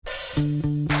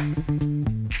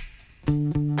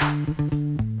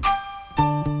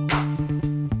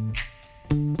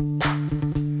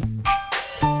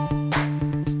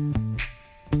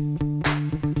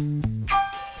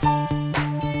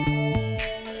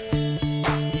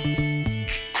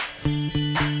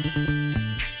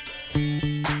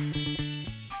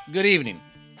Good evening.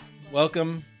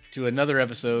 Welcome to another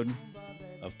episode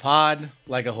of Pod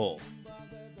Like a Hole.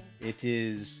 It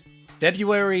is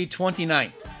February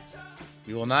 29th.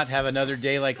 We will not have another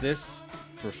day like this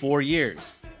for 4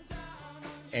 years.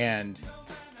 And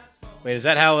wait, is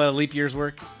that how leap years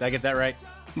work? Did I get that right?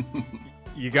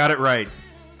 You got it right.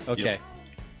 Okay. Yep.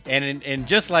 And in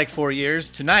just like 4 years,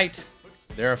 tonight,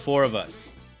 there are four of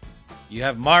us. You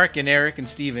have Mark and Eric and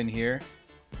Steven here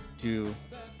to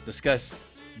discuss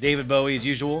David Bowie as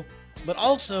usual. But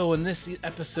also in this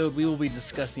episode, we will be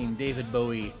discussing David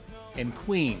Bowie and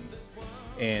Queen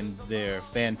and their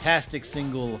fantastic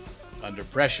single, Under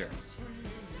Pressure.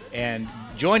 And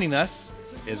joining us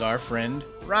is our friend,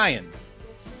 Ryan.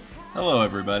 Hello,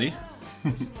 everybody.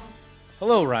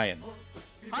 Hello, Ryan.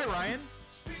 Hi, Ryan.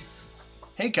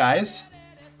 Hey, guys.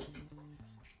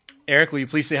 Eric, will you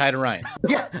please say hi to Ryan?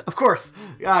 Yeah, of course.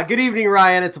 Good evening,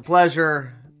 Ryan. It's a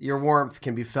pleasure. Your warmth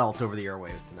can be felt over the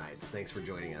airwaves tonight. Thanks for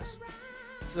joining us.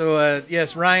 So,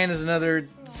 yes, Ryan is another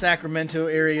Sacramento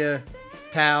area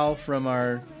pal from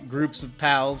our groups of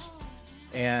pals.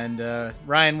 And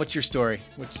Ryan, what's your story?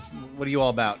 What are you all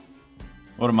about?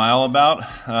 What am I all about?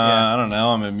 Yeah. I don't know.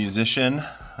 I'm a musician.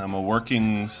 I'm a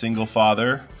working single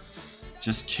father.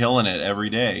 Just killing it every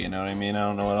day. You know what I mean? I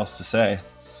don't know what else to say.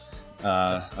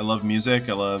 I love music.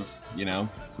 I love,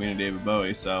 Queen and David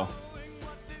Bowie. So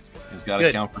it's got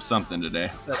to count for something today.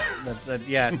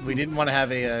 Yeah, we didn't want to have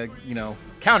a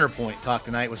counterpoint talk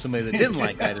tonight with somebody that didn't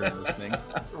like either of those things.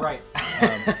 Right.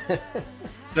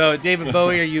 So David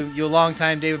Bowie, are you a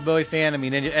longtime David Bowie fan? I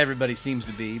mean, everybody seems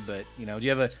to be, but do you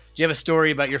have a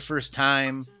story about your first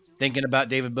time thinking about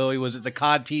David Bowie? Was it the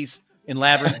cod piece in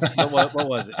Labyrinth? What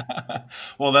was it?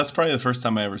 Well, that's probably the first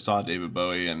time I ever saw David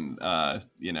Bowie, and I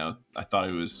thought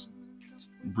it was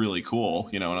really cool,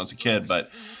 when I was a kid.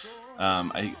 But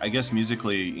I guess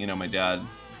musically, my dad,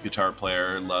 guitar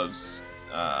player, loves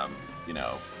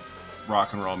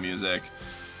rock and roll music.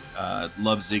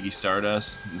 Loves Ziggy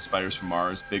Stardust and the Spiders from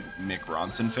Mars. Big Mick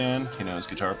Ronson fan, his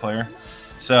guitar player.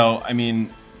 So, I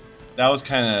mean, that was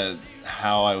kind of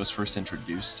how I was first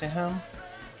introduced to him.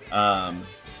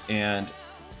 And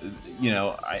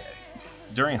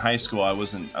during high school, I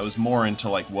was more into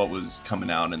like what was coming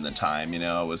out in the time.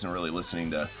 I wasn't really listening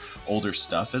to older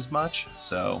stuff as much.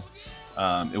 So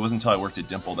it wasn't until I worked at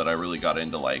Dimple that I really got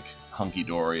into like Hunky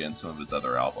Dory and some of his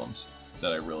other albums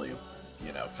that I really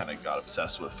kind of got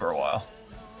obsessed with for a while.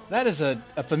 That is a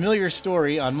familiar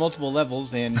story on multiple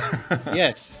levels, and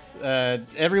yes,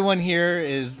 everyone here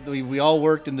we all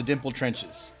worked in the Dimple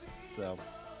trenches, so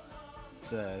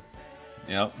it's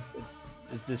yep.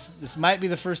 This might be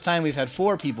the first time we've had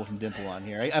four people from Dimple on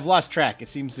here. I've lost track. It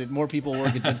seems that more people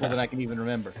work at Dimple than I can even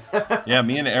remember. Yeah,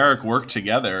 me and Eric worked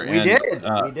together. We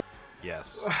did.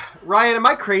 Yes. Ryan, am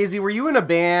I crazy? Were you in a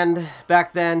band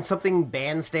back then? Something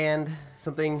bandstand?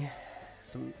 Something?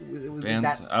 Band?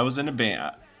 That... I was in a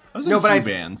band. I was in a few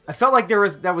bands. I felt like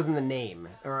that was in the name,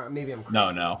 or maybe I'm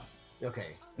crazy. No.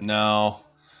 Okay. No,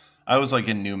 I was like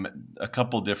in a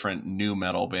couple different new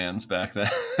metal bands back then.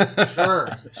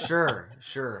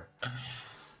 Sure.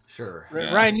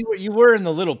 Yeah. Ryan, you were in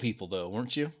the Little People though,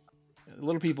 weren't you? The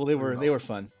Little People, they were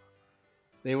fun.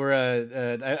 They were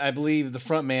I believe the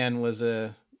front man was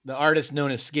the artist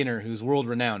known as Skinner, who's world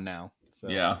renowned now. So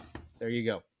yeah, there you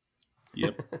go.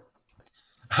 Yep.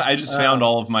 I just found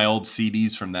all of my old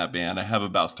CDs from that band. I have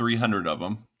about 300 of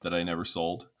them that I never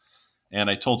sold. And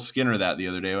I told Skinner that the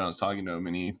other day when I was talking to him,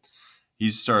 and he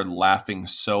started laughing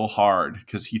so hard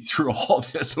because he threw all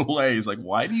this away. He's like,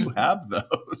 "Why do you have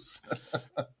those?"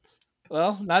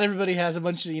 Well, not everybody has a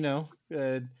bunch of,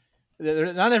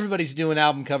 not everybody's doing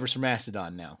album covers for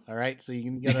Mastodon now. All right. So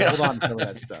you gotta hold on to some of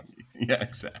that stuff. Yeah,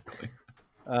 exactly.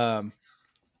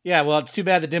 Yeah, well, it's too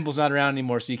bad the Dimple's not around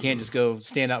anymore, so you can't just go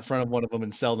stand out front of one of them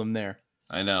and sell them there.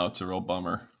 I know, it's a real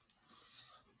bummer.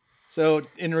 So,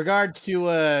 in regards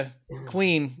to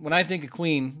Queen, when I think of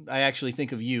Queen, I actually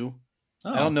think of you.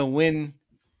 Oh. I don't know when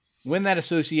that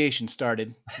association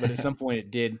started, but at some point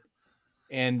it did.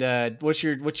 And what's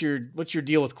your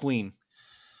deal with Queen?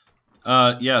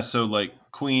 Yeah, so like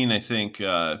Queen, I think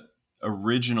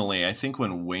originally, I think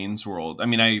when Wayne's World, I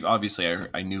mean, I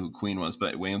knew who Queen was,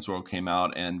 but Wayne's World came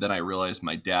out, and then I realized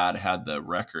my dad had the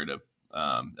record of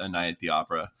A Night at the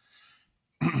Opera.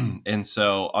 And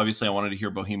so obviously I wanted to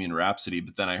hear Bohemian Rhapsody,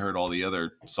 but then I heard all the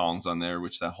other songs on there,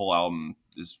 which that whole album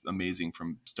is amazing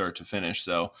from start to finish.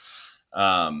 So,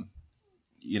 Death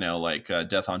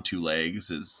on Two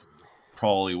Legs is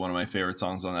probably one of my favorite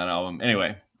songs on that album.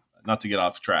 Anyway, not to get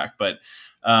off track, but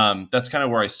that's kind of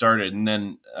where I started. And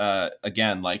then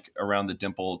again, like around the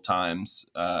Dimple times,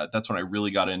 that's when I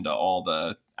really got into all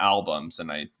the albums,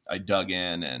 and I dug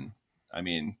in, and I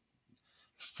mean,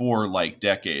 for like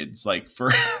decades, like for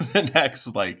the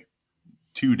next like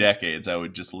 2 decades, I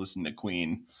would just listen to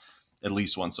Queen at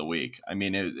least once a week. I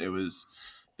mean, it was,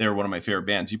 they were one of my favorite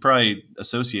bands. You probably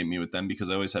associate me with them because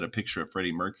I always had a picture of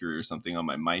Freddie Mercury or something on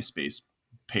my MySpace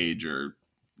page or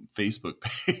Facebook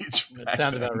page. That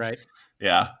sounds about right.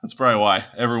 Yeah, that's probably why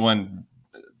everyone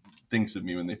thinks of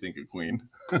me when they think of Queen.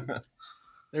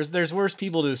 There's worse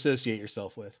people to associate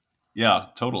yourself with. Yeah,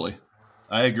 totally.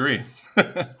 I agree.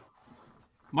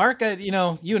 Mark,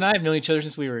 you and I have known each other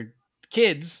since we were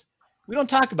kids. We don't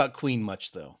talk about Queen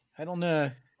much, though. I don't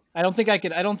think I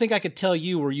could tell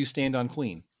you where you stand on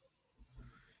Queen.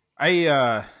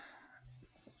 I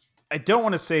don't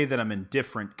want to say that I'm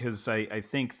indifferent because I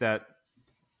think that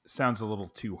sounds a little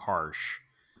too harsh.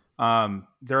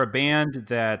 They're a band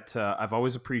that I've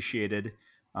always appreciated.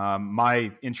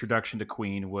 My introduction to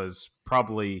Queen was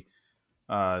probably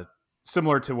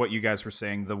similar to what you guys were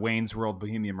saying, the Wayne's World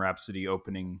Bohemian Rhapsody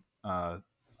opening.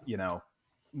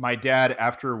 My dad,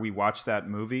 after we watched that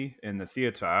movie in the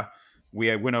theater,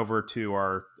 we went over to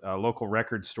our local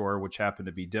record store, which happened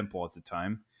to be Dimple at the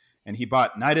time, and he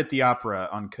bought Night at the Opera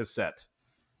on cassette.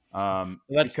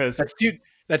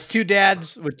 That's two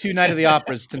dads with 2 Night of the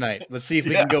Operas tonight. Let's see if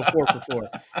we can go 4 for 4.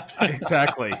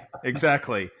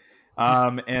 Exactly.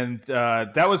 And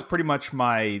that was pretty much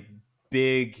my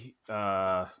big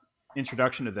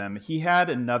introduction to them. He had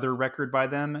another record by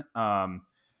them.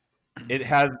 It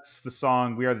has the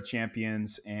song "We Are the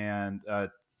Champions," and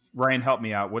Ryan, help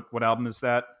me out. What album is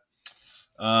that?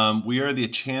 We Are the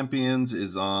Champions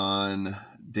is on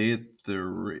Day at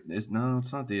the no,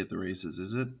 it's not Day at the Races,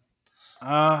 is it?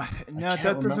 No,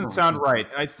 that doesn't sound right.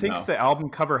 I think the album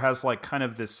cover has like kind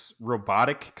of this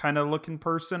robotic kind of looking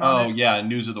person on it. Oh yeah,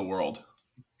 News of the World.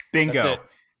 Bingo.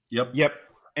 Yep.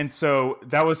 And so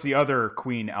that was the other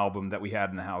Queen album that we had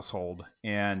in the household.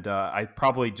 And I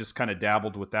probably just kind of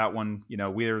dabbled with that one.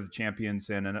 We Are the Champions,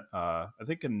 and I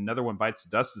think another one, Bites the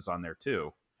Dust, is on there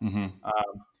too. Mm-hmm.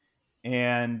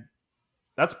 And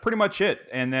that's pretty much it.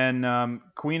 And then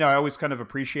Queen, I always kind of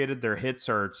appreciated their hits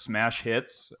are smash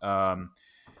hits.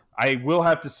 I will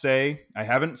have to say, I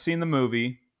haven't seen the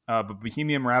movie, but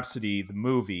Bohemian Rhapsody, the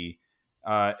movie,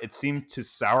 it seemed to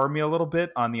sour me a little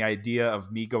bit on the idea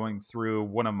of me going through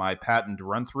one of my patent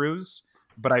run-throughs.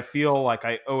 But I feel like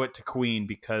I owe it to Queen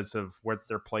because of what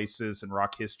their place is in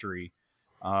rock history,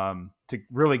 to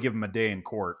really give them a day in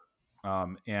court.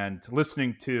 And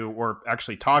listening to, or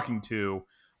actually talking to,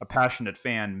 a passionate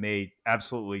fan may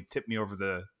absolutely tip me over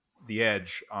the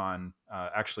edge on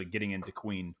actually getting into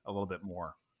Queen a little bit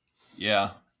more.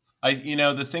 Yeah.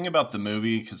 The thing about the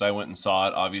movie, because I went and saw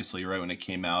it obviously right when it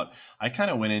came out, I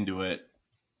kind of went into it.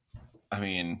 I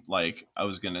mean, like I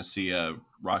was going to see a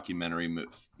rockumentary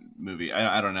movie.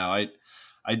 I don't know.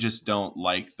 I just don't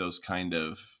like those kind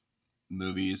of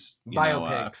movies.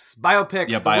 Biopics.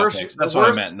 Yeah, biopics. That's what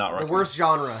I meant. Not rockumentary. The worst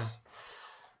genre.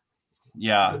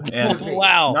 Yeah, and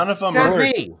wow. None of them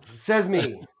says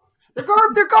me. They're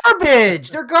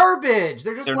garbage. They're garbage.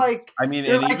 They're just like, I mean,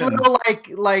 they're like even, little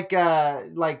like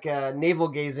navel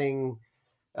gazing.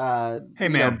 Hey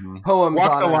man, poems.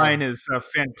 Walk the Line is a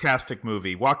fantastic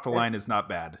movie. Walk the Line is not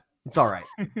bad. It's all right.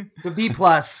 It's a B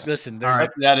plus. Listen,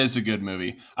 that is a good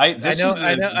movie. I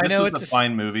know it's a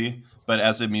fine movie, but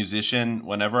as a musician,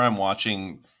 whenever I'm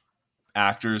watching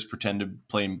actors pretend to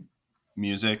play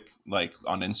music like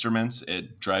on instruments,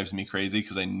 it drives me crazy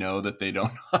because I know that they don't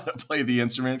know how to play the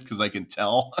instrument because I can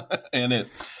tell. and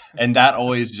that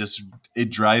always just, it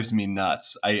drives me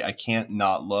nuts. I can't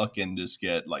not look and just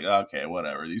get like, okay,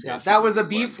 whatever. These guys. That was a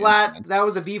B flat. That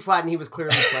was a B flat, and he was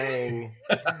clearly playing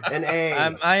an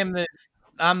A.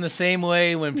 I'm the same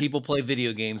way when people play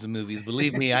video games and movies.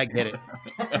 Believe me, I get it.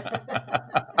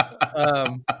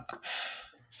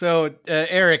 So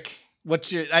Eric,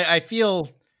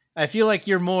 I feel like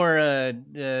you're more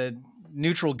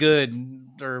neutral good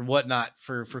or whatnot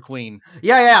for Queen.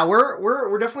 Yeah.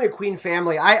 We're definitely a Queen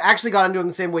family. I actually got into them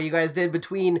the same way you guys did.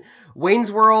 Between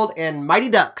Wayne's World and Mighty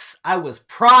Ducks, I was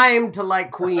primed to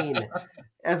like Queen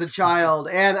as a child.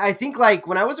 And I think like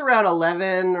when I was around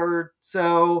 11 or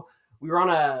so, we were on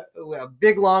a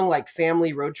big long like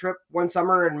family road trip one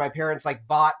summer, and my parents like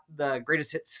bought the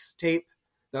Greatest Hits tape,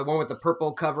 the one with the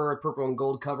purple and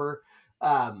gold cover.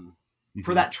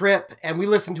 For that trip, and we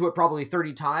listened to it probably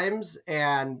 30 times,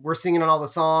 and we're singing on all the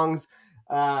songs.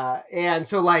 And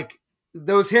so like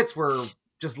those hits were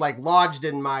just like lodged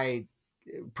in my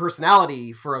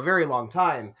personality for a very long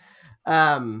time.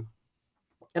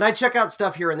 and I check out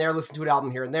stuff here and there, listen to an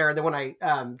album here and there. And then when I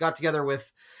got together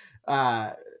with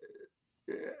Heather,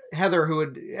 who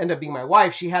would end up being my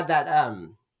wife, she had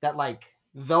that like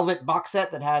velvet box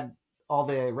set that had all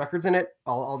the records in it,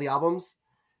 all the albums.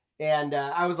 And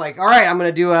I was like, all right, I'm going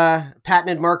to do a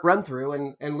patented Mark run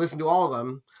through and listen to all of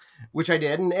them, which I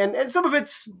did. And some of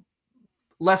it's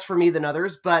less for me than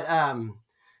others, but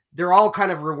they're all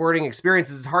kind of rewarding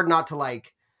experiences. It's hard not to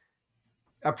like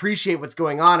appreciate what's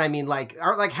going on. I mean, like,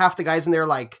 aren't like half the guys in there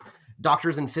like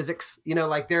doctors in physics? You know,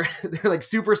 like they're like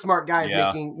super smart guys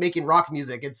making rock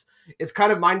music. It's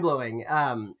kind of mind blowing.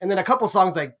 And then a couple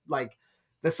songs like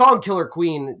the song "Killer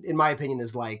Queen," in my opinion,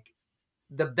 is like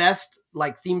the best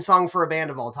like theme song for a band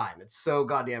of all time. It's so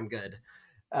goddamn good.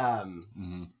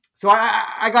 So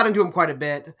I got into him quite a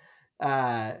bit.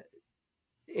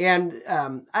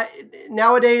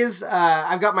 Nowadays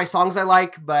I've got my songs I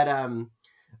like, but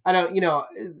I don't,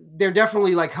 they're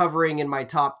definitely like hovering in my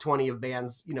top 20 of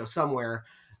bands, somewhere.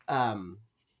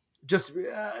 Just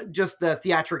the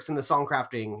theatrics and the song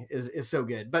crafting is so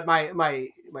good. But my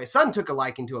son took a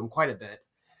liking to him quite a bit.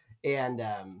 And,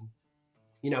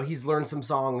 he's learned some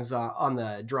songs on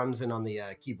the drums and on the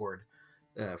keyboard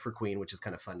for Queen, which is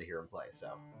kind of fun to hear him play.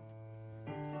 So,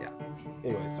 yeah.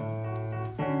 Anyways.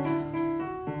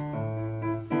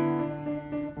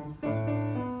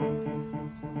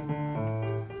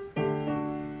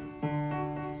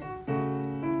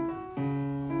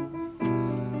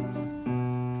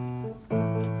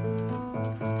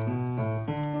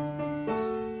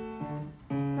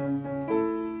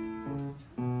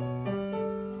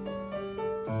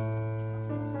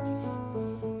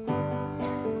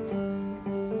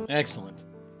 Excellent.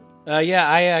 Yeah,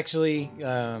 I actually,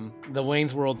 the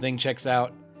Wayne's World thing checks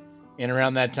out. And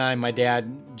around that time, my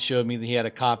dad showed me that he had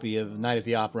a copy of Night at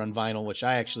the Opera on vinyl, which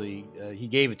I actually, he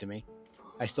gave it to me.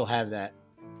 I still have that.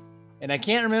 And I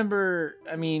can't remember,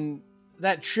 I mean,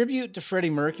 that tribute to Freddie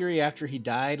Mercury after he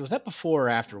died, was that before or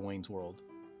after Wayne's World?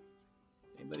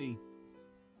 Anybody?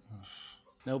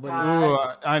 Nobody? Ooh,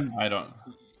 I don't.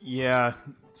 Yeah,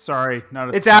 sorry, not.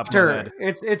 At It's the top of my after.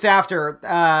 head. It's after.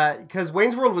 Because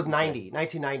Wayne's World was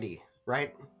 1990,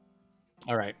 right?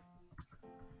 All right.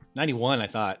 91, I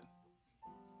thought.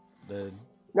 I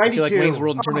 92. feel like Wayne's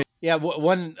World and Terminator. Yeah,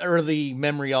 one early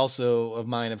memory also of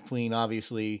mine of Queen,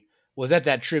 obviously, was at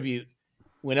that tribute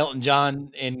when Elton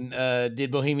John and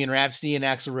did Bohemian Rhapsody and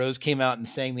Axl Rose came out and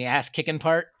sang the ass kicking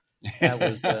part. That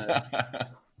was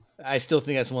I still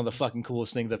think that's one of the fucking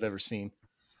coolest things I've ever seen.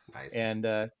 Nice. And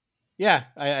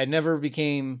I never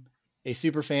became a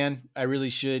super fan. I really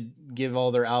should give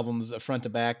all their albums a front to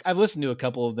back. I've listened to a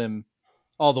couple of them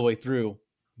all the way through,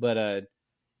 but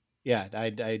yeah,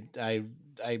 I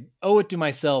owe it to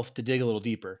myself to dig a little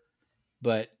deeper.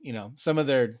 But some of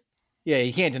their,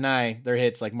 you can't deny their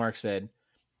hits, like Mark said,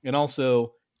 and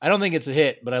also I don't think it's a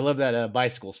hit, but I love that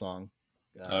bicycle song.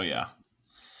 Oh yeah.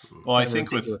 Well, I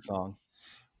think with song.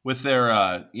 With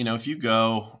their, if you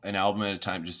go an album at a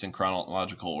time, just in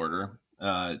chronological order,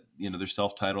 their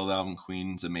self-titled album,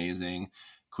 Queen's amazing.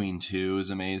 Queen 2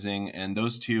 is amazing. And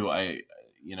those two,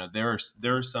 there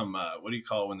are some, what do you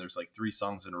call it when there's like 3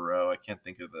 songs in a row? I can't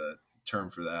think of the term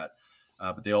for that,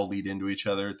 but they all lead into each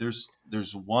other. There's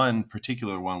one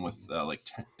particular one with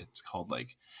it's called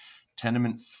like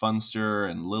Tenement Funster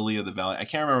and Lily of the Valley. I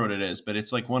can't remember what it is, but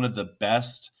it's like one of the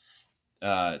best,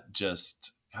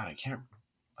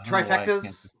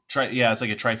 Trifectas. It's like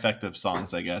a trifecta of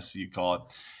songs, I guess you call it,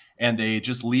 and they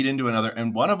just lead into another.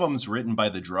 And one of them is written by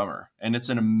the drummer, and it's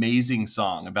an amazing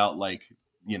song about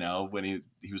when he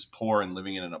was poor and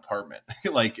living in an apartment.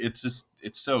 Like it's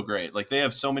so great. Like they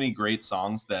have so many great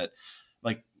songs that,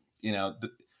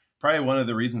 probably one of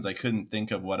the reasons I couldn't think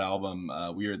of what album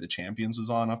 "We Are the Champions" was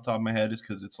on off the top of my head is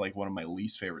because it's like one of my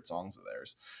least favorite songs of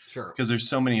theirs. Sure. Because there's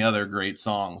so many other great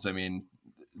songs. I mean,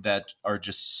 that are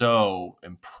just so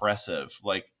impressive,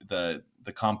 like the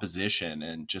composition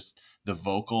and just the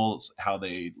vocals, how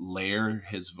they layer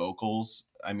his vocals.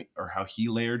 Or how he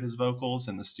layered his vocals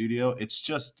in the studio. It's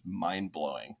just mind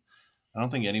blowing. I don't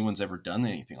think anyone's ever done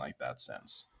anything like that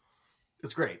since.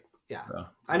 It's great. Yeah. So,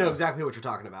 I know exactly what you're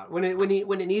talking about. When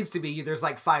it needs to be, there's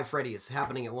like 5 Freddies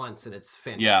happening at once, and it's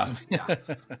fantastic.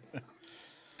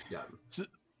 Yeah. So,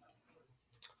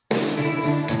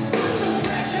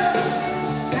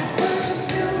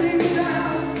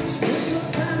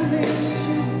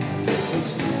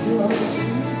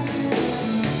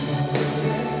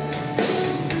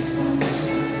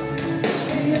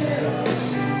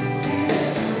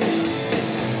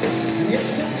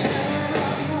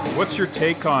 What's your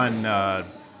take on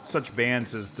such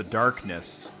bands as The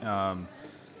Darkness?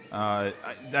 I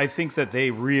think that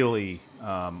they really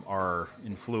are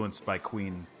influenced by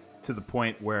Queen to the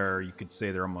point where you could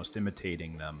say they're almost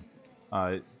imitating them.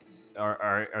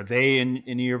 Are they in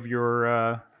any of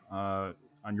your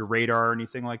on your radar or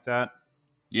anything like that?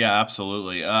 Yeah,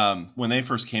 absolutely. When they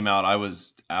first came out, I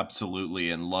was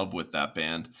absolutely in love with that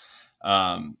band.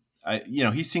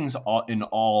 He sings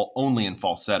only in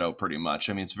falsetto, pretty much.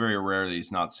 I mean, it's very rare that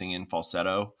he's not singing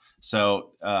falsetto.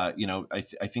 So, I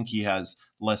think he has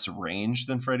less range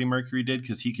than Freddie Mercury did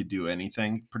because he could do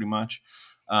anything pretty much.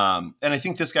 And I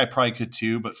think this guy probably could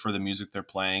too, but for the music they're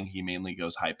playing, he mainly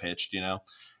goes high pitched,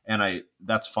 and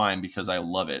that's fine because I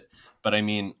love it. But I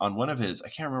mean, on one of his, I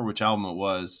can't remember which album it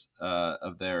was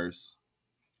of theirs.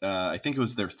 I think it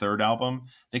was their third album.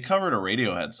 They covered a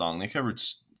Radiohead song. They covered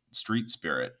Street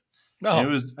Spirit, and No,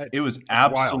 it was That's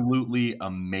wild. absolutely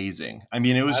amazing. I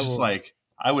mean, it was I just will. like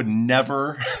I would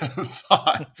never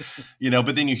thought,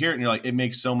 But then you hear it and you're like, it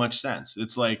makes so much sense.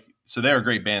 It's like so they're a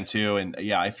great band too, and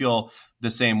yeah, I feel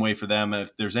the same way for them.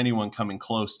 If there's anyone coming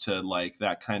close to like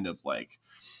that kind of like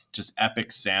just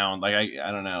epic sound, like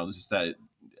I don't know, it's just that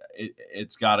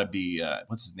it's got to be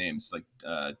what's his name? It's like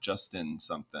Justin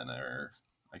something, or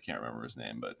I can't remember his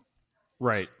name, but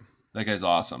Right. that guy's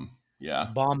awesome. Yeah,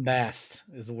 Bombast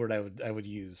is the word I would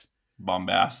use.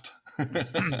 bombast.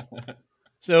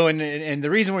 So, and the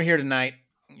reason we're here tonight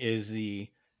is the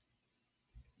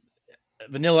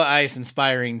Vanilla Ice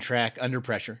inspiring track "Under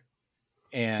Pressure,"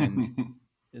 and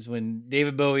is when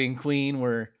David Bowie and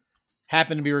Queen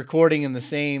happened to be recording in the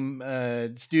same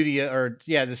studio, or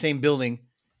the same building,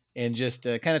 and just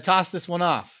kind of tossed this one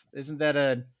off. Isn't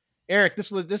that Eric?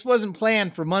 This wasn't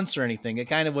planned for months or anything. It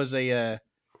kind of was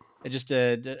just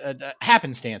a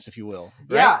happenstance, if you will.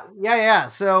 Right? Yeah.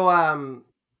 So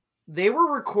they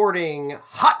were recording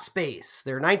Hot Space,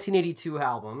 their 1982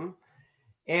 album,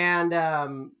 and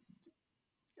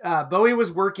Bowie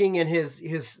was working in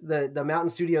the mountain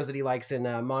studios that he likes in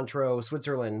Montreux,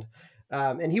 Switzerland,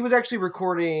 and he was actually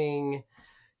recording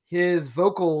his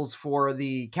vocals for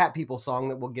the Cat People song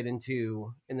that we'll get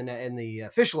into in the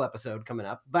official episode coming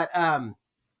up. But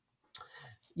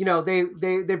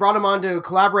they brought him on to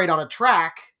collaborate on a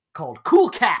track called Cool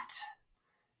Cat,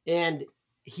 and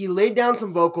he laid down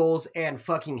some vocals and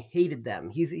fucking hated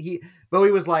them.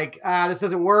 Bowie was like, this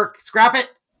doesn't work, scrap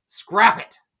it.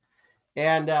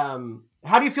 And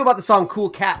how do you feel about the song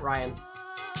Cool Cat, Ryan?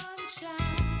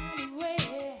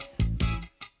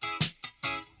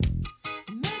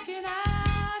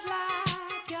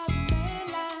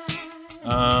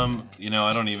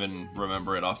 I don't even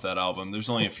remember it off that album. There's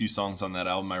only a few songs on that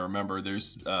album I remember.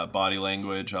 There's Body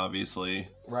Language, obviously.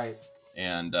 Right.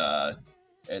 And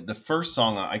the first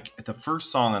song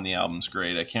on the album's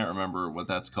great. I can't remember what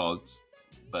that's called.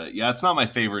 But yeah, it's not my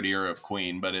favorite era of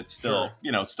Queen, but it's still,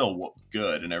 Sure. it's still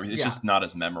good and everything. It's just not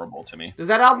as memorable to me. Does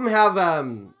that album have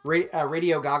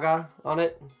Radio Gaga on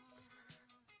it?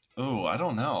 Oh, I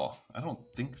don't know. I don't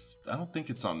think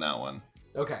it's on that one.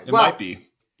 Okay. It might be.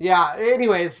 Yeah.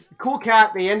 Anyways, Cool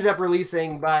Cat, they ended up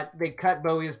releasing, but they cut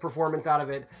Bowie's performance out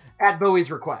of it at Bowie's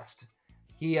request.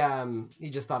 He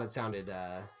just thought it sounded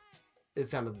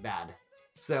bad.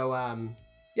 So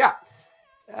yeah.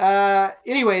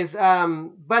 Anyways,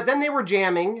 but then they were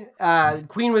jamming.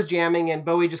 Queen was jamming, and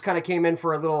Bowie just kind of came in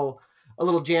for a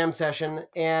little jam session.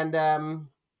 And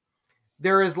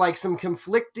there is like some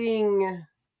conflicting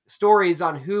stories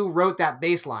on who wrote that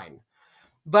bass line.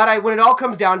 But when it all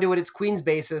comes down to it, it's Queen's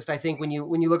bassist. I think when you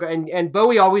look at, and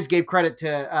Bowie always gave credit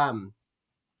to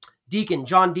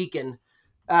John Deacon,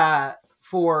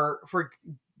 for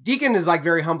Deacon is like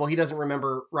very humble. He doesn't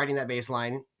remember writing that bass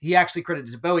line. He actually credited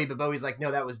it to Bowie, but Bowie's like, no,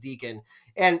 that was Deacon.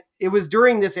 And it was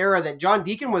during this era that John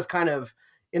Deacon was kind of,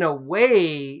 in a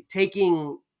way,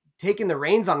 taking the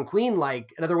reins on Queen.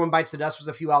 Like Another One Bites the Dust was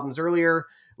a few albums earlier.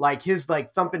 Like his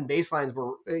like thumping bass lines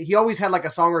he always had like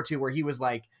a song or two where he was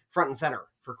like front and center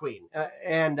for Queen.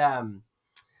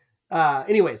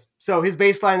 Anyways, so his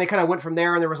bass line, they kind of went from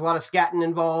there, and there was a lot of scatting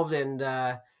involved and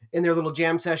in their little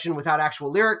jam session without actual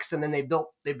lyrics, and then they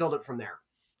built it from there.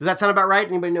 Does that sound about right?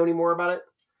 Anybody know any more about it?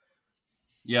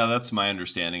 Yeah, that's my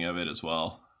understanding of it as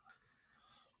well.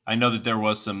 I know that there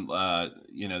was some, I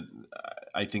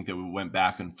think that we went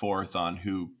back and forth on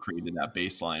who created that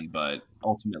bass line, but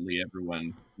ultimately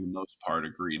everyone, for the most part,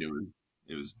 agreed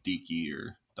it was Deaky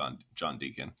or John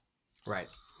Deacon. Right.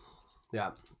 Yeah.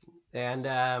 And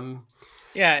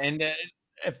and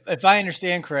if I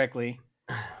understand correctly,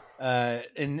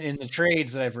 in the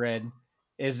trades that I've read,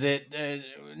 is that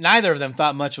neither of them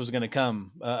thought much was going to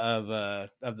come of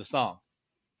the song.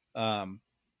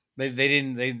 They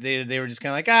didn't. They were just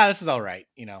kind of like, this is all right.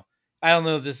 I don't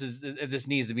know if this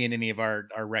needs to be in any of our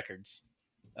records.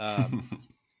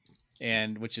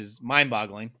 and which is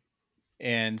mind-boggling.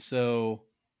 And so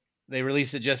they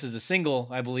released it just as a single,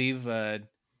 I believe.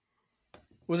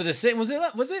 Was it a single? Was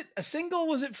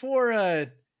it for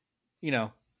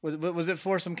was it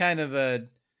for some kind of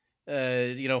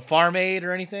Farm Aid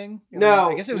or anything?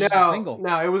 I guess it was just a single.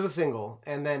 No, it was a single,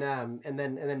 and then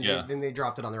Yeah. then they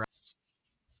dropped it on the.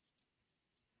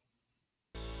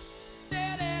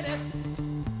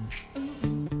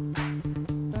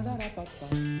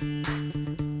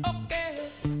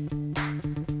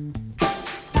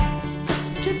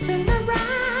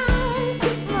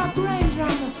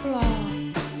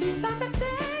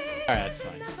 All right, that's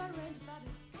fine.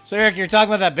 So Eric, you're talking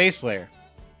about that bass player.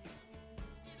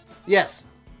 Yes.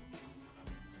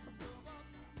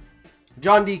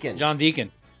 John Deacon. John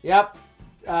Deacon. Yep.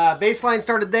 Bassline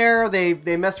started there. They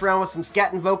messed around with some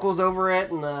scatting vocals over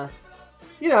it, and a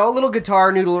little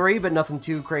guitar noodlery, but nothing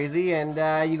too crazy. And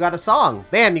you got a song.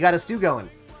 Bam! You got a stew going.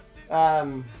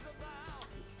 But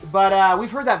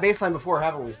we've heard that bassline before,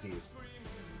 haven't we, Steve?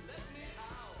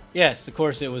 Yes, of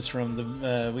course. It was from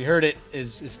the. We heard it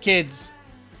as kids.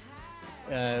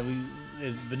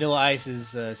 Vanilla Ice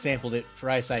has sampled it for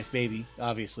Ice Ice Baby.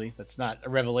 Obviously, that's not a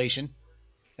revelation.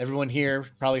 Everyone here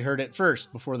probably heard it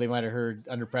first before they might have heard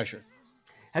Under Pressure.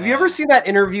 Have you ever seen that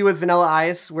interview with Vanilla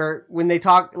Ice where when they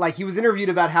talk, like he was interviewed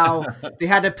about how they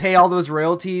had to pay all those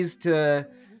royalties to,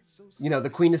 the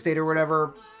Queen estate or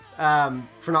whatever,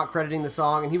 for not crediting the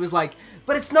song, and he was like,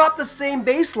 "But it's not the same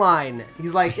bass line."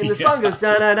 He's like, "In the song it goes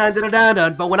dun dun dun dun dun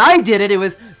dun, but when I did it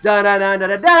was dun dun dun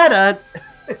dun dun dun,"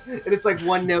 and it's like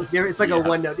one note. It's like a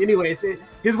one note. Anyways,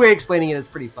 his way of explaining it is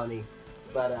pretty funny.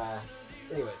 But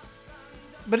anyways.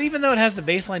 But even though it has the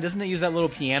bass line, doesn't it use that little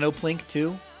piano plink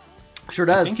too? Sure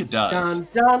does. I think it does. Dun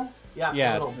dun. Yeah.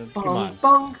 Yeah. Bong, Come on.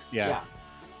 bong. Yeah.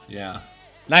 Yeah.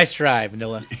 Nice try,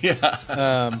 Vanilla.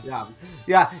 Yeah.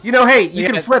 Yeah. Hey,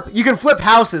 you can flip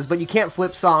houses, but you can't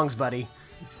flip songs, buddy.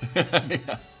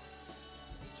 Yeah.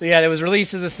 So yeah, it was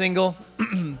released as a single.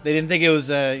 They didn't think it was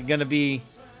going to be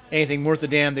anything worth a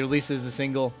damn. They released it as a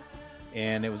single,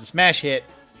 and it was a smash hit.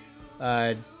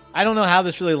 I don't know how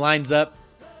this really lines up,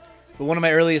 but one of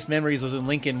my earliest memories was in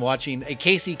Lincoln watching a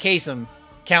Casey Kasem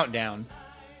countdown.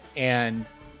 And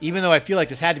even though I feel like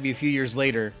this had to be a few years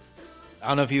later, I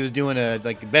don't know if he was doing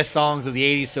the best songs of the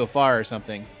 80s so far or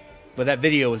something, but that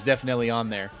video was definitely on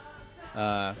there.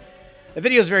 The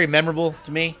video is very memorable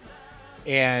to me,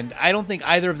 and I don't think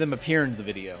either of them appear in the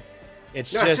video.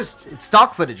 It's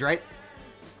stock footage, right?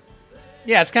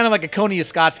 Yeah, it's kind of like a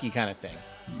Koniuszkotsky kind of thing.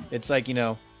 It's like,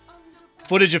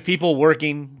 footage of people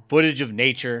working, footage of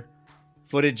nature,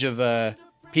 footage of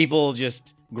people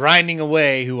just grinding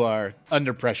away who are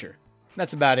under pressure.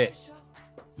 That's about it.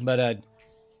 But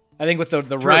I think with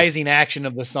the rising action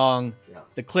of the song,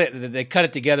 the clip, they cut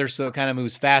it together so it kind of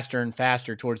moves faster and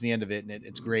faster towards the end of it, and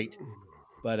it's great.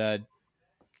 But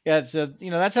it's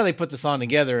that's how they put the song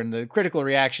together, and the critical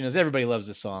reaction is everybody loves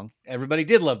this song. Everybody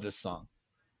did love this song,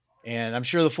 and I'm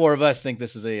sure the four of us think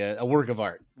this is a work of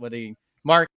art.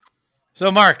 Mark?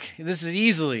 So Mark, this is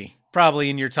easily probably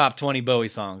in your top 20 Bowie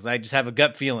songs. I just have a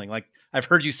gut feeling, like I've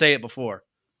heard you say it before.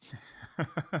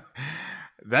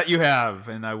 That you have,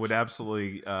 and I would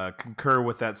absolutely concur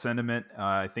with that sentiment.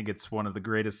 I think it's one of the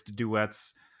greatest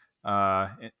duets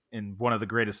in one of the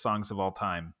greatest songs of all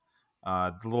time.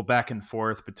 The little back and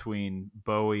forth between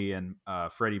Bowie and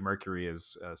Freddie Mercury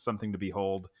is something to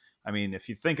behold. I mean, if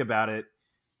you think about it,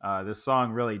 this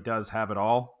song really does have it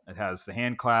all. It has the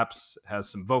hand claps, it has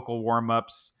some vocal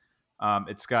warm-ups.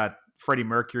 It's got Freddie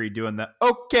Mercury doing the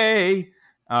okay.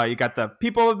 You got the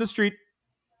people of the street.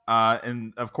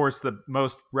 And of course, the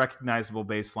most recognizable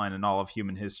bass line in all of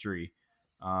human history.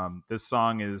 This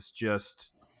song is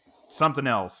just something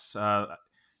else.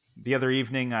 The other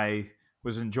evening, I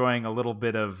was enjoying a little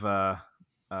bit of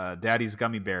Daddy's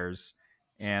Gummy Bears,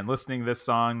 and listening to this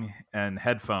song and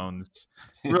headphones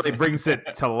really brings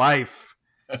it to life.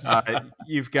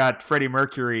 You've got Freddie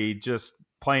Mercury just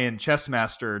playing chess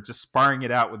master, just sparring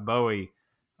it out with Bowie.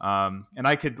 And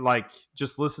I could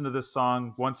just listen to this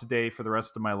song once a day for the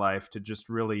rest of my life to just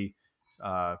really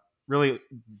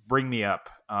bring me up.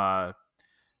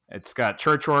 It's got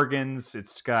church organs.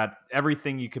 It's got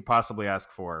everything you could possibly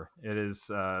ask for. It's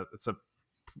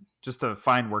just a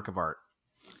fine work of art.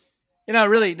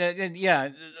 Really, yeah.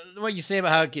 What you say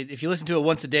about how if you listen to it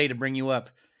once a day to bring you up,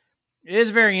 it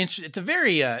is very interesting. It's a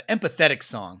very empathetic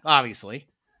song, obviously.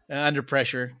 Under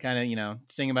pressure, kind of,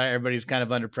 singing about everybody's kind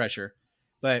of under pressure.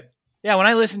 But yeah, when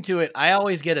I listen to it, I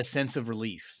always get a sense of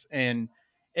relief, and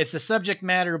it's the subject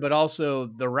matter, but also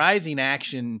the rising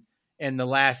action in the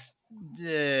last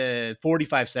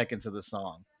 45 seconds of the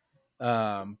song.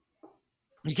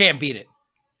 You can't beat it.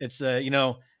 It's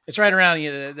it's right around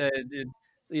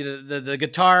the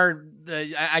guitar.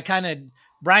 I kind of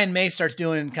Brian May starts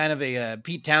doing kind of a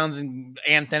Pete Townsend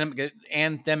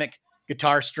anthemic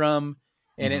guitar strum,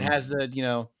 and it has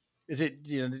the is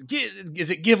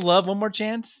it give love one more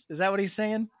chance? Is that what he's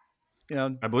saying?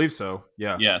 I believe so.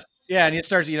 Yeah. Yes. Yeah, and he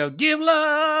starts, give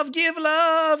love, give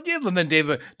love, give, and then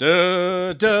David,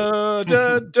 da da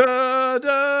da da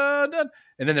da da,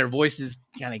 and then their voices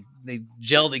they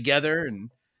gel together, and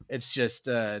it's just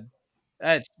it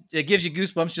gives you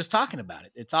goosebumps just talking about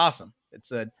it. It's awesome.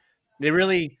 They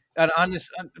really on this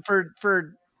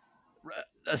for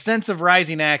a sense of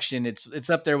rising action. It's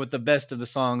up there with the best of the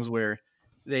songs where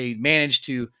they manage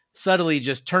to subtly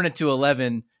just turn it to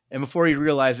 11. And before you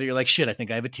realize it, you're like, shit, I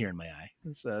think I have a tear in my eye.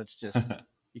 So it's just,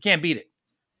 you can't beat it.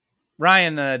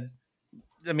 Ryan, I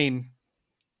mean,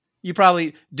 you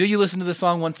listen to the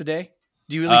song once a day?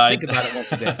 Do you at least think about it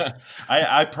once a day?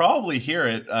 I probably hear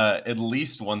it at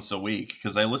least once a week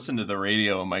because I listen to the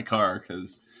radio in my car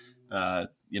because, I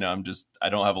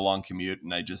don't have a long commute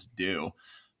and I just do.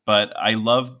 But I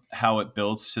love how it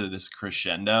builds to this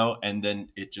crescendo and then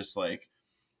it just like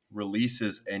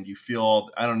releases and you feel,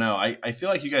 I don't know. I feel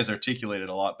like you guys articulate it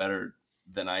a lot better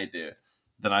than I do,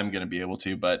 than I'm going to be able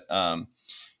to. But,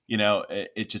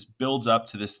 it just builds up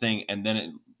to this thing. And then,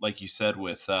 it, like you said,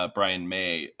 with Brian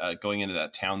May going into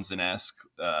that Townsend-esque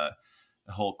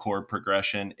whole chord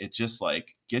progression, it just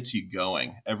like gets you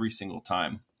going every single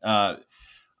time.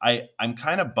 I'm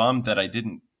kind of bummed that I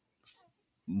didn't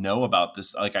know about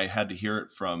this. Like I had to hear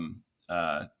it from,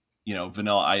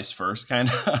 Vanilla Ice first, kind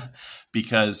of,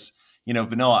 because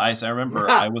Vanilla Ice. I remember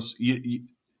I was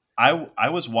I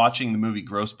was watching the movie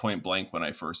Grosse Pointe Blank when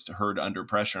I first heard Under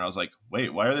Pressure, and I was like,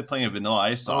 wait, why are they playing a Vanilla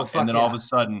Ice song? And then all of a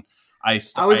sudden, I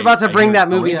was about to bring that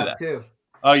movie up too.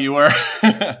 Oh, you were?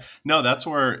 No, that's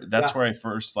where I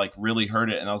first like really heard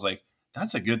it, and I was like,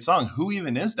 that's a good song. Who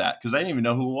even is that? Because I didn't even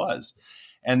know who it was.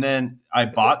 And then I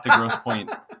bought the Grosse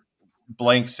Pointe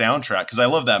Blank soundtrack because I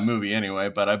love that movie anyway,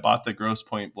 but I bought the Grosse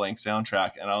Pointe Blank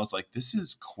soundtrack and I was like, this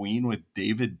is Queen with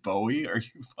David Bowie. Are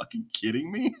you fucking kidding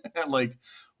me? Like,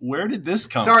 where did this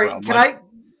come from? Can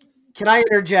I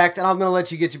interject? And I'm going to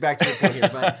let you get you back to the point here,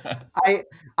 but I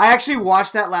actually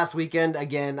watched that last weekend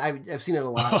again. I've seen it a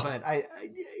lot, but I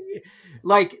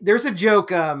like, there's a joke,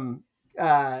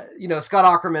 Scott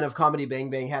Aukerman of Comedy Bang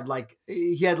Bang had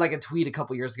a tweet a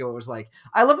couple years ago. It was like,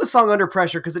 I love the song Under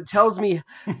Pressure because it tells me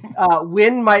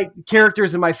when my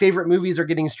characters in my favorite movies are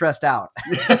getting stressed out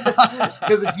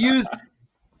because it's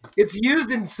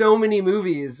used in so many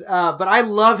movies. But I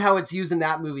love how it's used in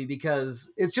that movie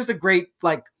because it's just a great,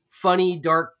 like, funny,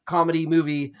 dark comedy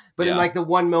movie. But in like the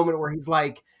one moment where he's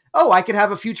like, oh, I could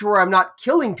have a future where I'm not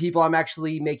killing people. I'm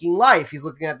actually making life. He's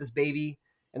looking at this baby.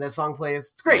 And that song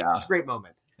plays. It's great. Yeah. It's a great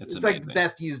moment. It's like the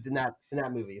best used in that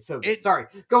movie. So sorry,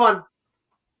 go on.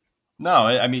 No,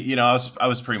 I mean, I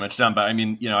was pretty much done, but I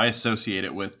mean, I associate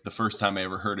it with the first time I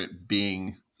ever heard it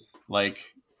being like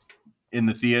in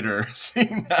the theater,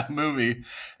 seeing that movie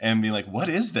and being like, what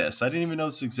is this? I didn't even know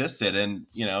this existed. And,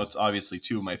 it's obviously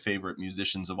two of my favorite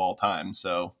musicians of all time.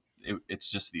 So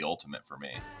it's just the ultimate for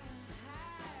me.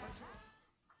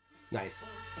 Nice.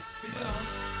 Yeah.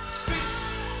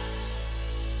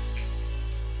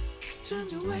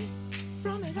 Turned away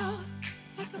from it all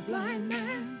like a blind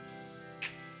man.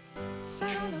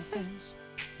 Sat on a fence,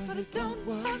 but it don't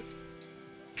work.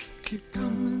 Keep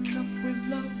coming up with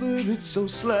love, but it's so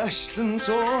slashed and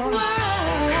torn. Why?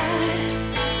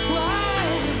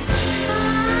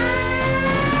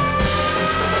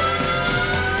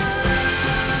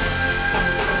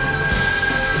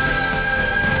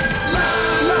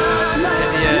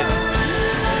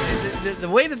 The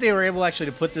way that they were able actually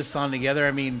to put this song together,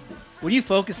 I mean, when you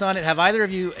focus on it, have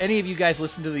any of you guys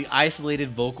listened to the isolated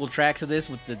vocal tracks of this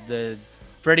with the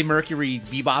Freddie Mercury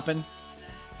bebopping?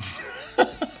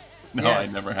 No, yes.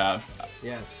 I never have.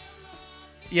 Yes.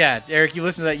 Yeah, Eric, you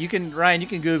listen to that. Ryan, you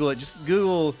can Google it. Just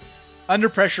Google Under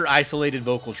Pressure isolated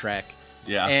vocal track.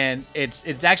 Yeah. And it's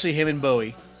actually him and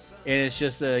Bowie. And it's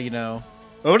just and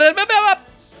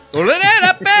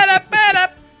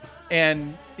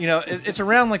it's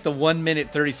around like the 1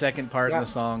 minute 30-second part in the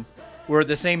song, where at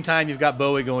the same time you've got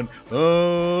Bowie going,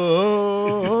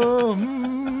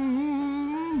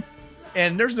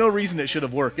 and there's no reason it should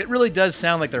have worked. It really does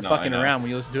sound like they're fucking around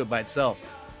when you listen to it by itself.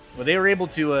 But they were able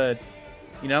to,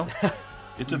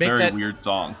 it's a very weird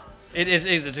song. It is.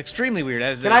 It's extremely weird. It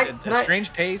has a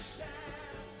strange pace.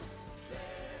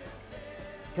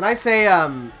 Can I say,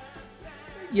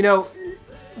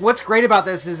 what's great about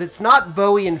this is it's not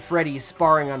Bowie and Freddie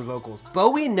sparring on vocals.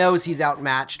 Bowie knows he's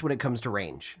outmatched when it comes to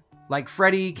range. Like,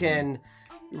 Freddie can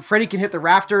Freddie can hit the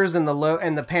rafters and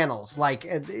the panels. Like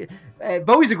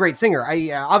Bowie's a great singer.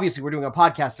 Obviously we're doing a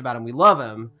podcast about him. We love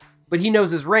him, but he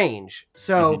knows his range.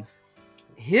 So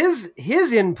his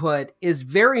input is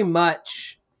very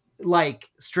much like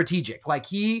strategic. Like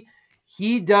he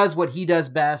does what he does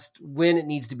best when it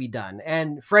needs to be done.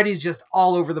 And Freddie's just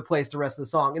all over the place the rest of the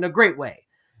song in a great way.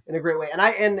 And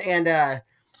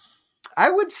I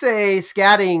would say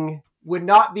scatting would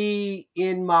not be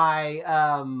in my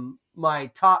my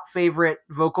top favorite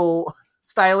vocal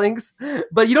stylings,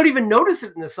 but you don't even notice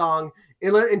it in the song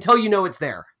until you know it's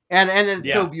there, and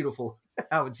it's so beautiful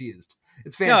how it's used.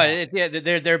 It's fantastic.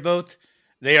 No,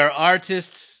 they are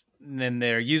artists, and then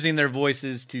they're using their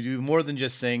voices to do more than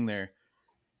just sing. They're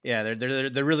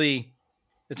really,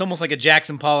 it's almost like a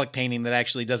Jackson Pollock painting that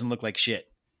actually doesn't look like shit.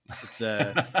 It's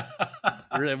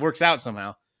it works out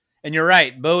somehow. And you're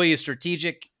right, Bowie is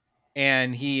strategic,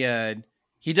 and he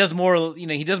does more,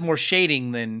 he does more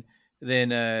shading than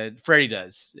Freddie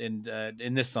does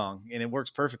in this song, and it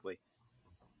works perfectly.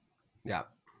 Yeah.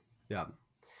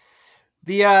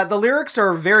 The lyrics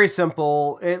are very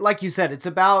simple. Like you said, it's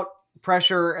about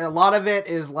pressure. A lot of it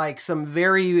is like some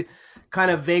very kind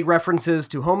of vague references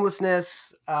to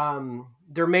homelessness.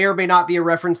 There may or may not be a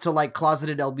reference to like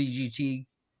closeted LGBT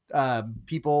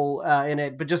people in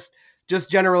it, but just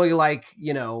generally like,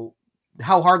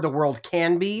 how hard the world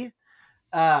can be,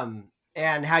 and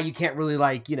how you can't really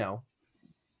like,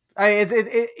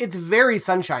 it's very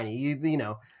sunshiny.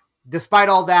 You despite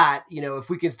all that, if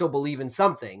we can still believe in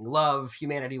something, love,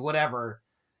 humanity, whatever,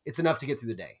 it's enough to get through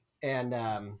the day. And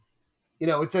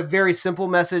it's a very simple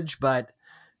message, but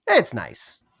it's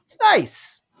nice. It's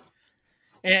nice.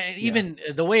 And even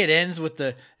the way it ends with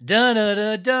the da da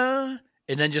da da,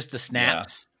 and then just the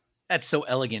snaps. That's so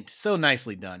elegant, so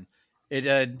nicely done.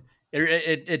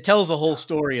 It tells a whole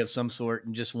story of some sort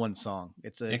in just one song.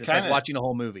 It's like watching a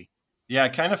whole movie. Yeah,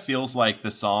 it kind of feels like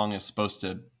the song is supposed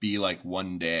to be like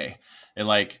one day.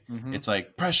 It's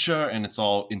like pressure, and it's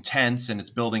all intense, and it's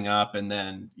building up, and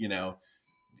then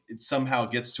it somehow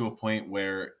gets to a point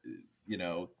where you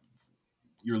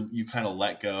kind of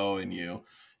let go, and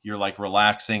you're like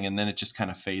relaxing, and then it just kind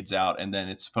of fades out, and then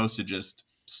it's supposed to just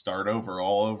start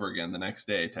all over again the next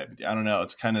day type of deal. I don't know.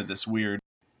 It's kind of this weird.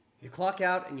 You clock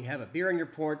out and you have a beer on your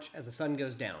porch as the sun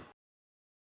goes down.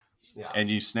 Yeah. And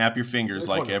you snap your fingers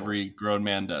like wonderful. Every grown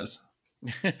man does.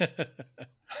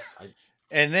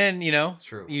 And then, you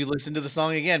listen to the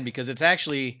song again, because it's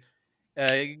actually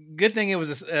a good thing it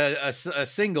was a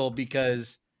single,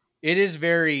 because it is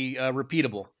very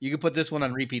repeatable. You can put this one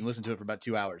on repeat and listen to it for about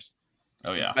 2 hours.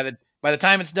 Oh yeah. By the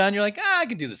time it's done, you're like, I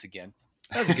could do this again.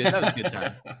 That was a good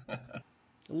time.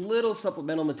 Little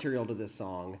supplemental material to this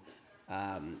song.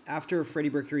 After Freddie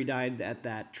Mercury died at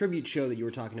that tribute show that you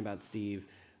were talking about, Steve,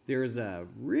 there's a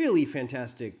really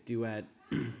fantastic duet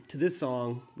to this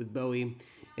song with Bowie,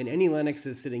 and Annie Lennox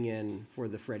is sitting in for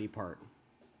the Freddie part.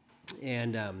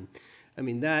 And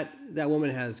that woman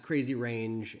has crazy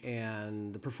range,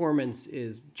 and the performance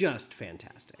is just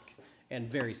fantastic and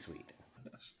very sweet.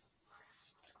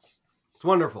 It's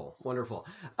wonderful.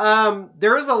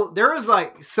 There is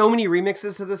like so many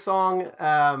remixes to this song.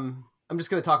 I'm just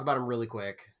going to talk about them really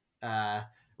quick.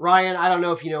 Ryan, I don't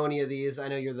know if you know any of these. I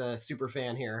know you're the super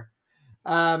fan here.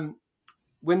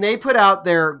 When they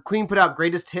Queen put out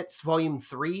Greatest Hits Volume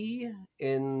 3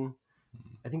 in,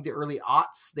 I think, the early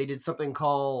aughts, they did something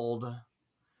called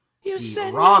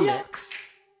the Raw Mix.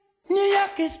 New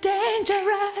York is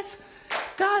dangerous,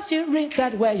 'cause you read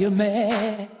that where you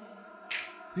may.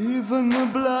 Even the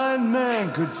blind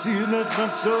man could see that's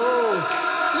not so.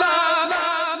 La,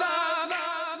 la, la, la.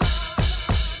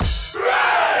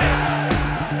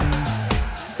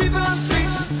 People on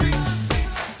streets.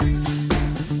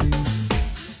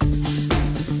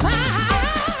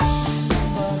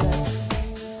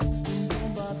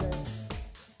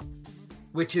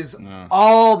 Which is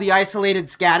all the isolated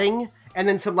scatting and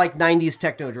then some like 90s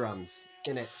techno drums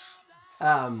in it.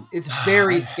 It's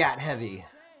very scat heavy.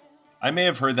 I may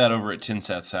have heard that over at Tin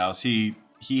Seth's house. He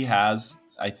has,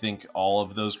 I think, all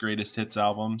of those greatest hits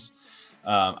albums.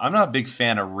 I'm not a big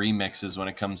fan of remixes when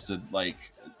it comes to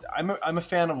like. I'm a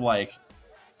fan of like,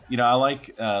 I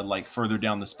like Further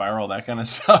Down the Spiral, that kind of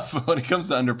stuff. But when it comes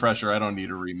to Under Pressure, I don't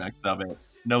need a remix of it.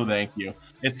 No, thank you.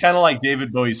 It's kind of like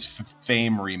David Bowie's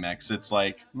Fame remix. It's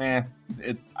like, I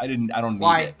don't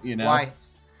need it. Why?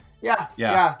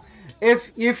 Yeah.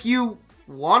 If you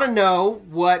want to know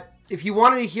if you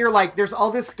wanted to hear, like, there's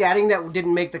all this scatting that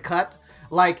didn't make the cut,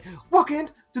 like walking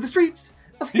through the streets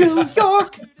of New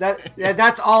York.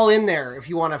 That's all in there if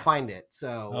you want to find it.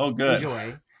 So good.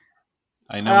 Enjoy.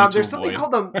 I know. There's something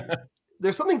called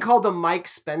There's something called the Mike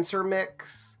Spencer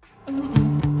mix.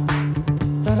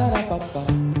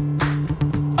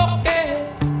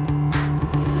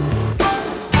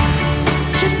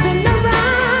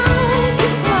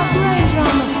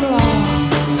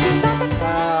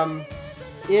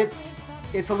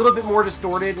 It's a little bit more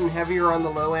distorted and heavier on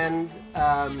the low end.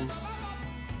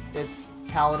 It's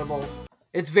palatable.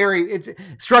 It's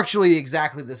structurally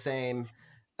exactly the same.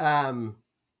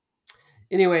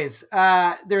 Anyways,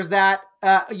 there's that.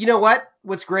 You know what?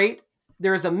 What's great?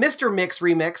 There's a Mr. Mix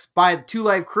remix by the Two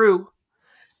Live Crew.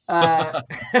 But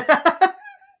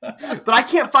I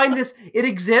can't find this. It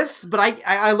exists, but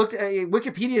I looked at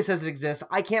Wikipedia says it exists.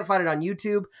 I can't find it on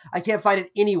YouTube. I can't find it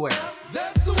anywhere.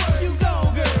 That's the way you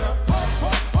go, girl.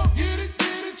 Get it,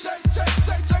 shake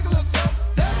a little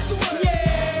something. That's the way.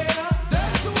 Yeah,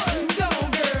 that's the way you go,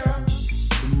 girl.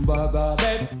 Ba-ba,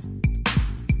 baby.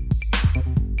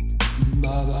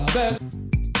 Ba-ba, baby.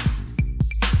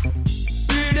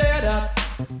 Eat it up.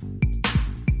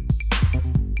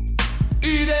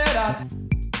 Eat it up.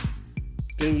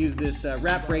 Going to use this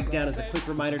rap breakdown as a quick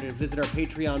reminder to visit our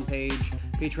Patreon page,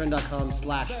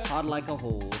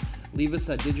 patreon.com/podlikeahole. Leave us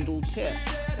a digital tip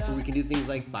where we can do things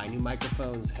like buy new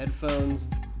microphones, headphones,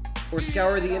 or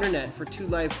scour the internet for Two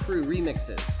Live Crew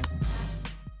remixes.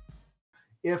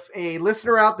 If a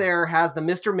listener out there has the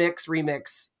Mr. Mix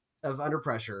remix of Under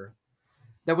Pressure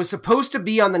that was supposed to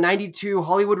be on the 92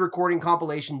 Hollywood recording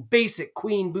compilation Basic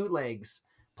Queen Bootlegs,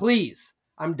 please,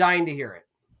 I'm dying to hear it.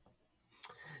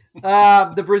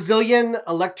 The Brazilian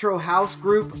electro house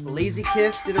group Lazy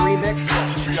Kiss did a remix.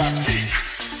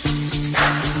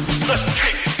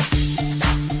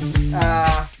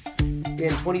 In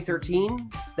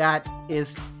 2013, that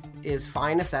is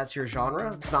fine if that's your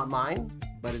genre. It's not mine,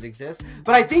 but it exists.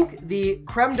 But I think the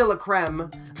creme de la creme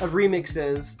of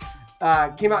remixes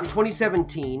came out in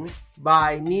 2017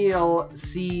 by Neil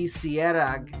C.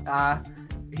 Sierra.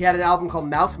 He had an album called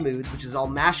Mouth Moods, which is all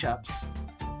mashups.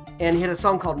 And he had a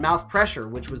song called Mouth Pressure,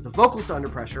 which was the vocals to Under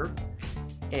Pressure.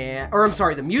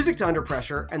 The music to Under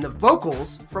Pressure and the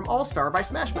vocals from All Star by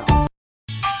Smash Mouth.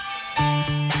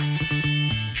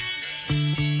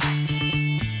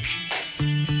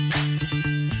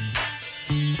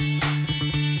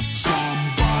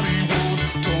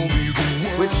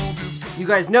 Which you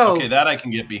guys know. Okay, that I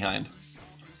can get behind.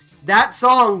 That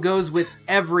song goes with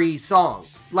every song.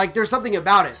 Like, there's something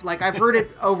about it. Like, I've heard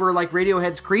it over, like,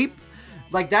 Radiohead's Creep.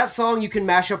 Like, that song you can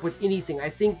mash up with anything. I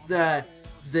think the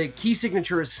key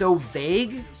signature is so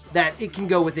vague that it can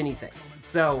go with anything.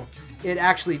 So it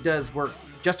actually does work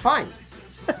just fine.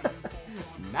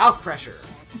 Mouth Pressure.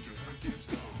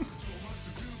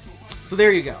 So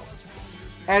there you go.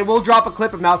 And we'll drop a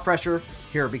clip of Mouth Pressure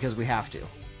here because we have to.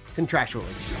 Contractually.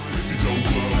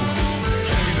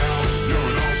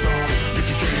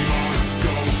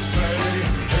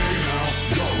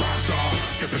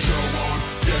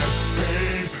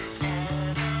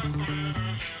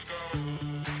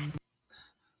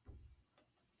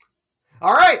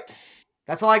 All right,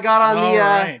 that's all I got on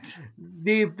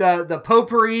the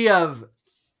potpourri of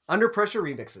Under Pressure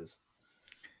remixes.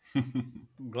 I'm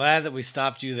glad that we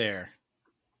stopped you there.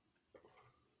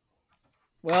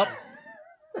 Well,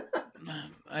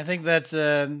 I think that's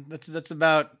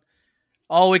about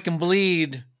all we can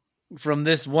bleed from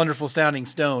this wonderful sounding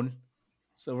stone.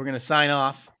 So we're gonna sign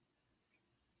off.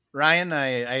 Ryan,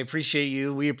 I appreciate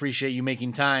you. We appreciate you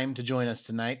making time to join us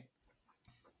tonight.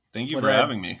 Thank you for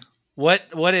having me.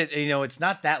 It's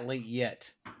not that late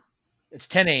yet. It's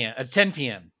 10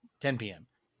 p.m. 10 p.m.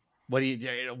 What are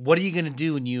you going to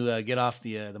do when you get off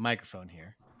the microphone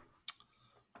here?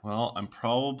 Well, I'm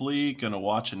probably going to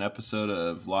watch an episode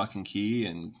of Lock and Key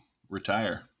and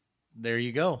retire. There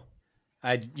you go.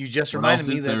 You just reminded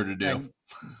me that there to do?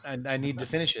 I need to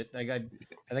finish it. I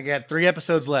think I got 3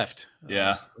 episodes left.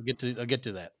 Yeah. I'll get to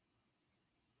that.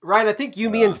 Ryan, I think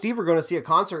me and Steve are going to see a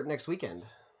concert next weekend.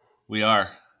 We are.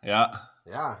 Yeah.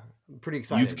 Yeah. I'm pretty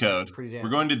excited. Youth Code. Pretty damn.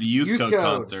 We're going to the Youth Code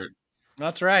concert.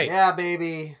 That's right. Yeah,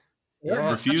 baby.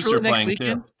 Yeah. Refused are playing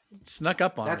too. Snuck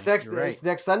up on me. It's next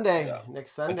Sunday. Yeah.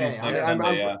 Next Sunday.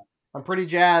 I'm pretty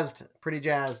jazzed.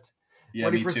 Yeah,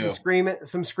 ready me for too.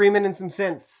 some screaming and some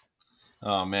synths.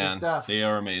 Oh man, they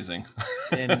are amazing.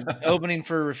 And opening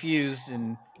for Refused,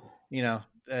 and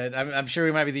I'm sure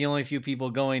we might be the only few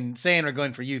people saying we're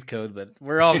going for Youth Code, but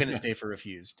we're all going to stay for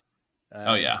Refused.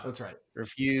 Oh yeah, that's right.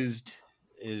 Refused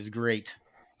is great.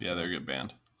 Yeah, they're a good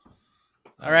band.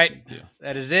 All right,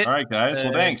 that is it. All right, guys.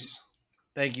 Well, thanks.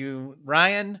 Thank you,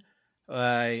 Ryan.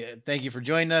 Thank you for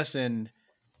joining us. And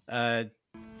to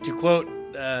quote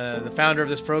the founder of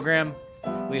this program,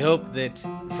 we hope that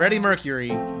Freddie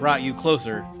Mercury brought you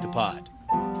closer to Pod.